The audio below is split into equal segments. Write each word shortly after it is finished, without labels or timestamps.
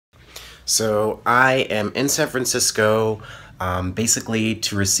So I am in San Francisco, basically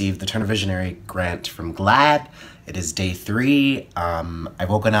to receive the Turn a Visionary grant from GLAAD. It is day 3. I've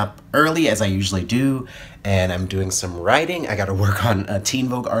woken up early as I usually do, and I'm doing some writing. I gotta work on a Teen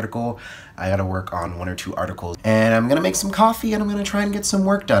Vogue article. I gotta work on 1 or 2 articles. And I'm gonna make some coffee and I'm gonna try and get some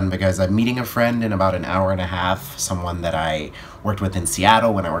work done because I'm meeting a friend in about an hour and a half, someone that I worked with in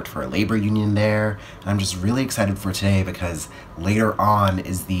Seattle when I worked for a labor union there. And I'm just really excited for today because later on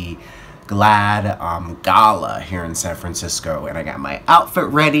is the GLAAD Gala here in San Francisco, and I got my outfit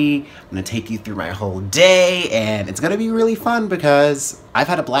ready. I'm gonna take you through my whole day, and it's gonna be really fun because I've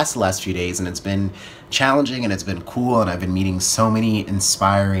had a blast the last few days, and it's been challenging and it's been cool, and I've been meeting so many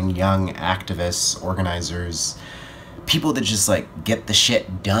inspiring young activists, organizers, people that just like get the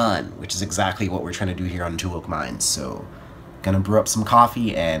shit done, which is exactly what we're trying to do here on TwoWokeMinds. So gonna brew up some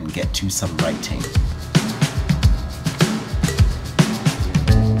coffee and get to some writing.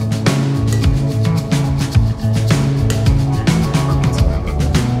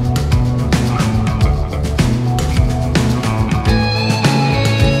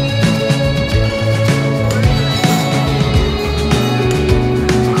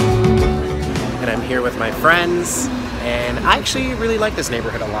 With my friends, and I actually really like this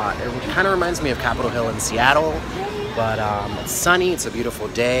neighborhood a lot. It kind of reminds me of Capitol Hill in Seattle, but it's sunny, it's a beautiful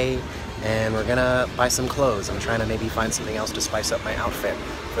day, and we're gonna buy some clothes. I'm trying to maybe find something else to spice up my outfit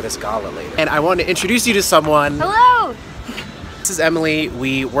for this gala later. And I want to introduce you to someone. Hello! This is Emily.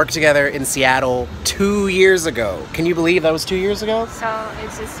 We worked together in Seattle 2 years ago. Can you believe that was 2 years ago? So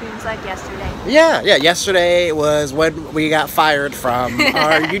it just seems like yesterday. Yeah, yesterday was when we got fired from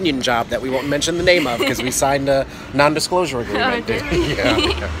our union job that we won't mention the name of because we signed a non-disclosure agreement. Oh, yeah,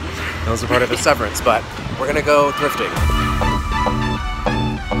 that was a part of the severance, but we're gonna go thrifting.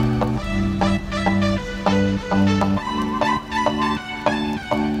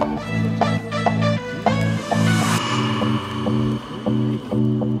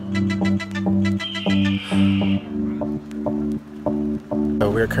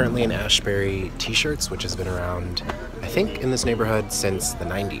 We're currently in Ashbury T-shirts, which has been around, I think, in this neighborhood since the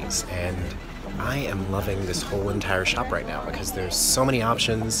 90s, and I am loving this whole entire shop right now because there's so many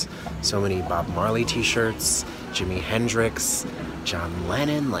options, so many Bob Marley T-shirts, Jimi Hendrix, John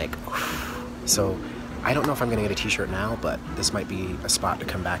Lennon, like, so I don't know if I'm gonna get a T-shirt now, but this might be a spot to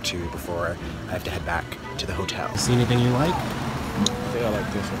come back to before I have to head back to the hotel. See anything you like? I think I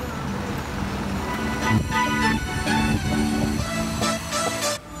like this one.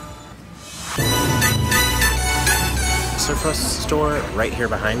 Surplus store right here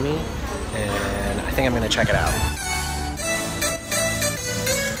behind me, and I think I'm gonna check it out.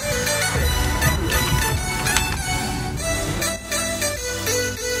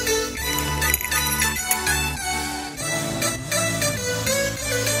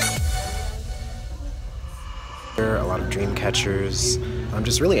 There are a lot of dream catchers,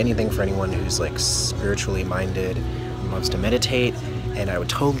 just really anything for anyone who's like spiritually minded and loves to meditate, and I would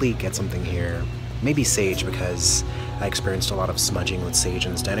totally get something here. Maybe sage, because I experienced a lot of smudging with sage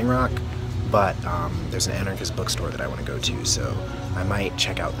and Standing Rock, but there's an anarchist bookstore that I want to go to, so I might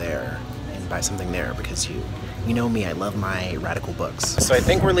check out there and buy something there because you know me, I love my radical books. So I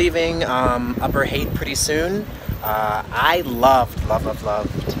think we're leaving Upper Haight pretty soon. I loved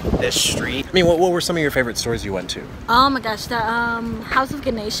this street. I mean, what were some of your favorite stores you went to? Oh my gosh, the House of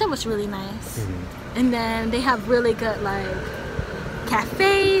Ganesha was really nice. Mm-hmm. And then they have really good like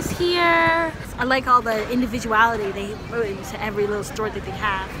cafes here. I like all the individuality they put into every little store that they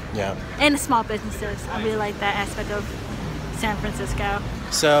have. Yeah. And the small businesses. I really like that aspect of San Francisco.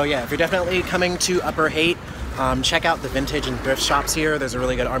 So yeah, if you're definitely coming to Upper Haight, check out the vintage and thrift shops here. There's a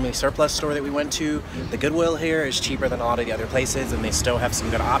really good Army surplus store that we went to. The Goodwill here is cheaper than a lot of the other places, and they still have some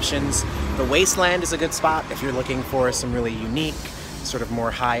good options. The Wasteland is a good spot if you're looking for some really unique, sort of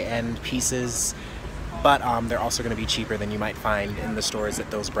more high-end pieces. But they're also going to be cheaper than you might find in the stores that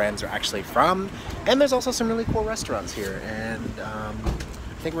those brands are actually from. And there's also some really cool restaurants here. And I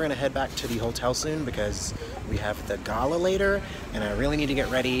think we're going to head back to the hotel soon because we have the gala later, and I really need to get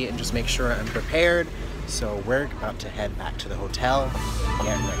ready and just make sure I'm prepared. So we're about to head back to the hotel.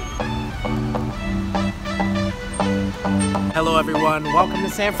 Get ready. Hello everyone, welcome to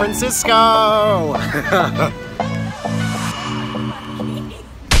San Francisco!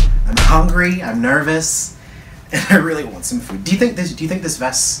 I'm hungry, I'm nervous, and I really want some food. Do you think this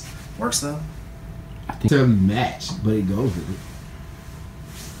vest works though? I think it's a match, but it goes with it.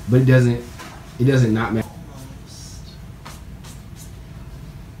 But it doesn't not match.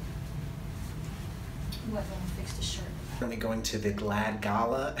 Currently going to the GLAAD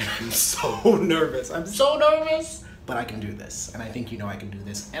Gala, and I'm so nervous. but I can do this. And I think you know I can do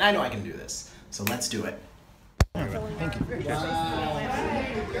this, and I know I can do this. So let's do it. Thank you.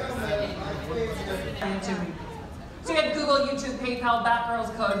 So you had Google, YouTube, PayPal,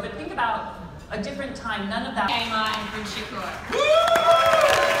 Batgirls code, but think about a different time, none of that. Emma and Prince Shakur.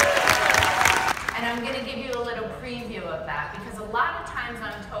 And I'm going to give you a little preview of that because a lot of times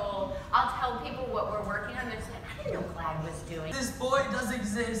I'm told, I'll tell people what we're working on, they're saying, I didn't know GLAAD was doing. This boy does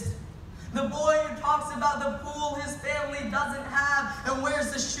exist. The boy who talks about the pool his family doesn't have and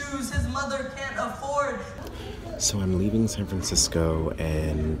wears the shoes his mother can't afford. So I'm leaving San Francisco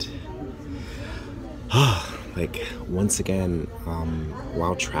and like once again,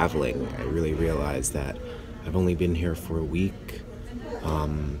 while traveling, I really realized that I've only been here for a week,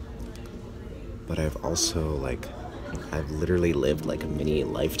 but I've also I've literally lived like a mini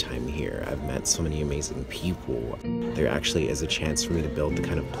lifetime here. I've met so many amazing people. There actually is a chance for me to build the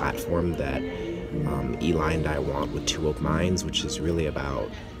kind of platform that Eli and I want with TwoWokeMinds, which is really about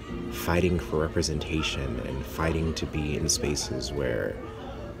fighting for representation and fighting to be in spaces where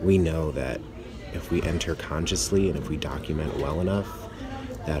we know that if we enter consciously and if we document well enough,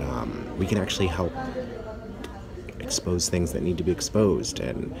 that we can actually help expose things that need to be exposed.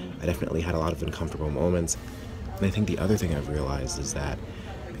 And I definitely had a lot of uncomfortable moments. And I think the other thing I've realized is that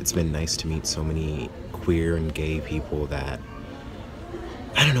it's been nice to meet so many queer and gay people that,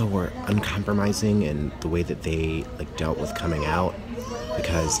 I don't know, were uncompromising in the way that they dealt with coming out,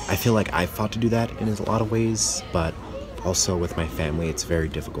 because I feel like I fought to do that in a lot of ways, but also with my family it's very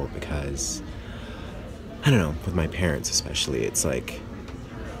difficult because, I don't know, with my parents especially, it's like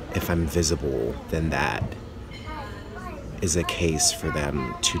if I'm visible, then that is a case for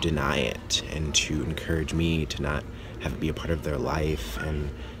them to deny it and to encourage me to not have it be a part of their life.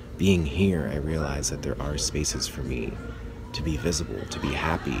 And being here, I realize that there are spaces for me to be visible, to be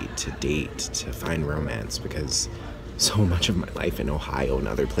happy, to date, to find romance, because so much of my life in Ohio and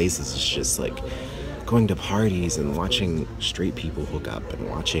other places is just going to parties and watching straight people hook up and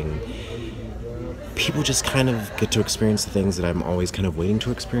watching people just kind of get to experience the things that I'm always kind of waiting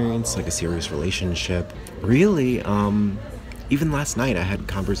to experience, like a serious relationship. Really, even last night I had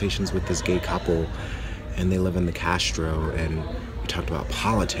conversations with this gay couple, and they live in the Castro, and we talked about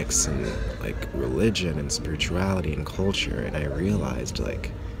politics and religion and spirituality and culture, and I realized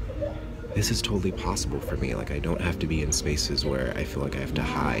this is totally possible for me. I don't have to be in spaces where I feel like I have to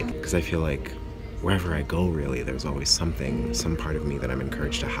hide, because I feel like wherever I go, really, there's always some part of me that I'm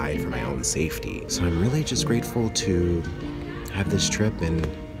encouraged to hide for my own safety. So I'm really just grateful to have this trip, and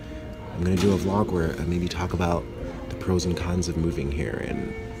I'm gonna do a vlog where I maybe talk about the pros and cons of moving here,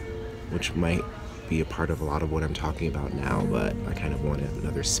 and which might be a part of a lot of what I'm talking about now, but I kind of wanted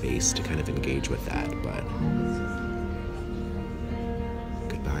another space to kind of engage with that. But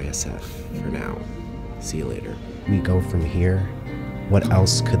goodbye, SF, for now. See you later. We go from here. What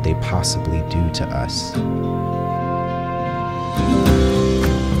else could they possibly do to us?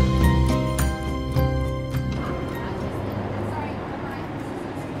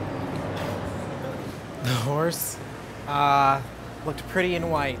 The horse looked pretty in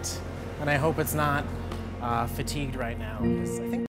white, and I hope it's not fatigued right now, because I think